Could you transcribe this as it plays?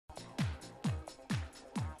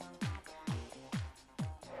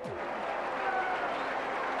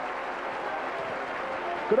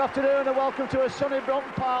Good afternoon and welcome to a sunny Brunton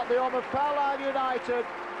Park, the home of Carlisle United.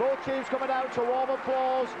 Both teams coming out to warm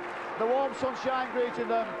applause, the warm sunshine greeting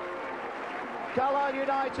them. Carlisle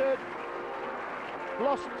United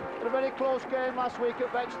lost in a very close game last week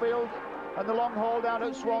at Bexfield and the long haul down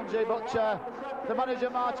at Swansea, but the manager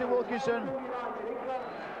Martin Wilkinson,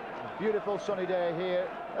 beautiful sunny day here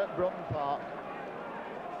at Brunton Park.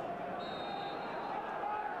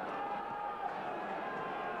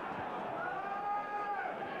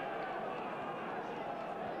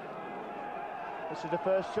 This is the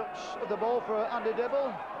first touch of the ball for Andy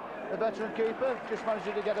Dibble, the veteran keeper, just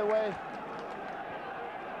managing to get away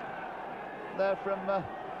there from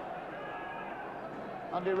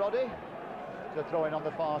Andy Roddy. The throw in on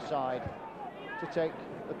the far side to take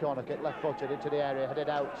the corner kick, left footed into the area, headed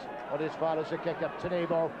out on as far as the kick up.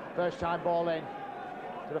 Tanibo, first time ball in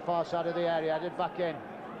to the far side of the area, headed back in.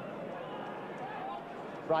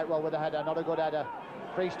 Brightwell with a header, not a good header.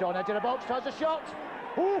 Freestone into the box, tries a shot.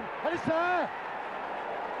 Ooh, and it's there!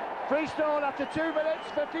 Freestone after 2 minutes,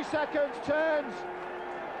 50 seconds, turns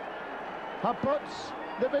and puts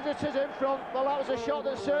the visitors in front. Well, that was a shot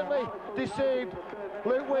that certainly deceived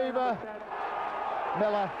Luke Weaver.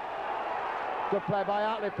 Miller, good play by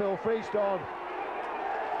Hartlepool. Freestone.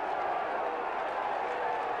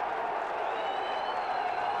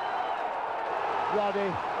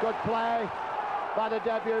 Roddy, good play by the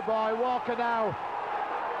debut boy. Walker now,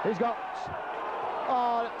 he's got,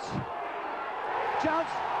 oh, it's chance.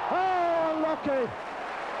 Oh, lucky.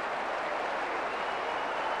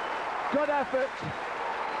 Good effort.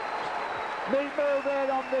 Neat move in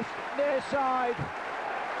on this near side.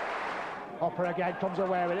 Hopper again comes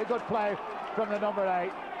away with it. Good play from the number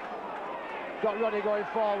 8. Got Roddy going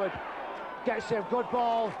forward. Gets him. Good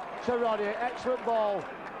ball to Roddy. Excellent ball.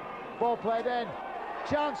 Ball played in.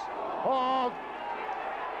 Chance. Oh.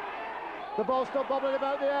 The ball's still bobbling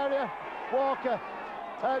about the area. Walker.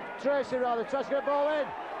 Tracy rather. Tries to get the ball in.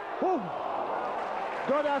 Woo.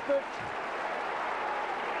 Good effort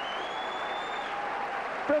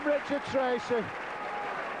from Richard Tracy.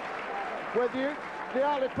 With you, the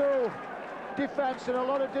Hartlepool defence and a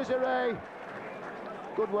lot of disarray.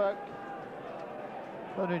 Good work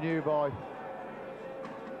on a new boy.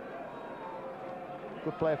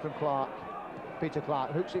 Good play from Clark. Peter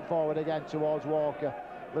Clark hooks it forward again towards Walker.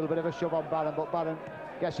 A little bit of a shove on Barron, but Barron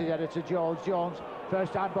gets it headed to Jones. Jones,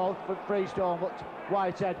 first time ball for Freestone, but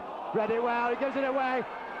Whitehead read it well, he gives it away.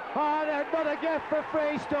 Oh, and another gift for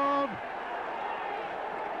Freestone.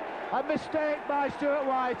 A mistake by Stuart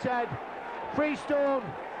Whitehead. Freestone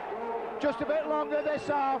just a bit longer this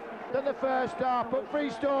half than the first half, but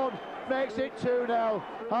Freestone makes it 2-0,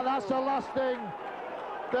 and that's the last thing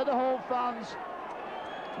that the home fans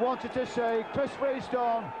wanted to see. Chris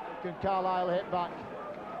Freestone, can Carlisle hit back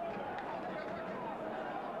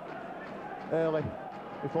early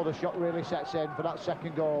before the shot really sets in for that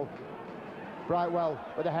second goal. Brightwell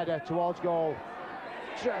with a header towards goal.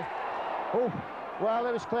 Oh, well,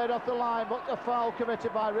 it was cleared off the line, but a foul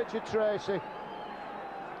committed by Richard Tracy.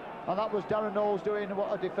 And that was Darren Knowles doing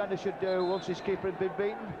what a defender should do once his keeper had been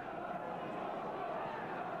beaten.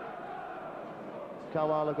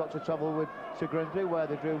 Carlisle have got to travel to Grimsby, where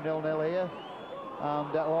they drew 0-0 here.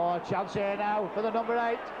 And oh, a chance here now for the number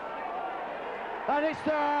 8. And it's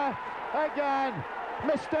there again.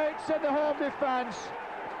 Mistakes in the home defence.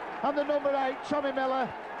 And the number 8, Tommy Miller,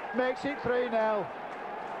 makes it 3-0.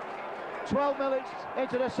 12 minutes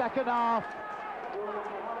into the second half.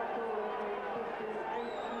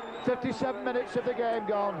 57 minutes of the game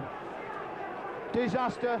gone.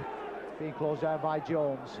 Disaster being closed down by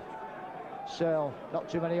Jones. Searle, not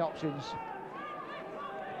too many options.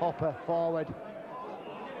 Hopper forward.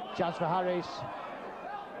 Chance for Harris.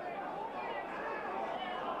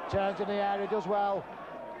 Turns in the area, does well.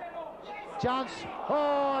 Chance.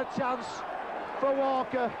 Oh, a chance for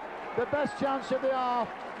Walker. The best chance of the half.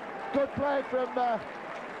 Good play from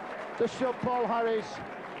the sub Paul Harris.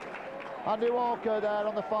 Andy Walker there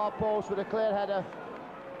on the far post with a clear header.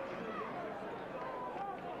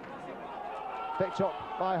 Picked up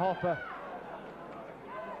by Hopper.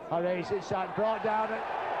 Harris inside, brought down it.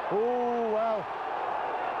 Oh, well.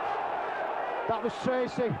 That was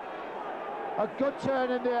Tracy. A good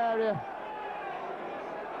turn in the area.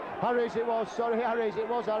 Harris it was, sorry, Harris, it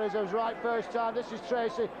was Harris. It was right first time. This is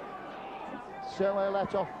Tracy. Certainly a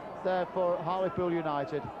let off there for Hartlepool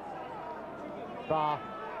United. Barr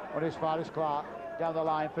on as far as Clark, down the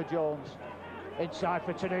line for Jones. Inside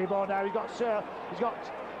for Tanibo now, he's got Searle, he's got...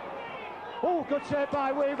 Oh, good save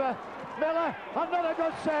by Weaver. Miller, another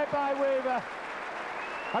good save by Weaver.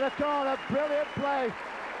 And a corner, brilliant play.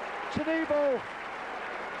 Tanibo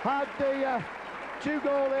had the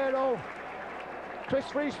two-goal hero. Chris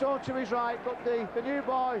Freestone to his right, but the new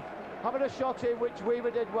boy having a shot in, which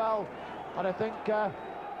Weaver did well. And I think there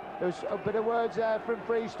was a bit of words there from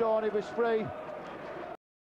Freestone. He was free.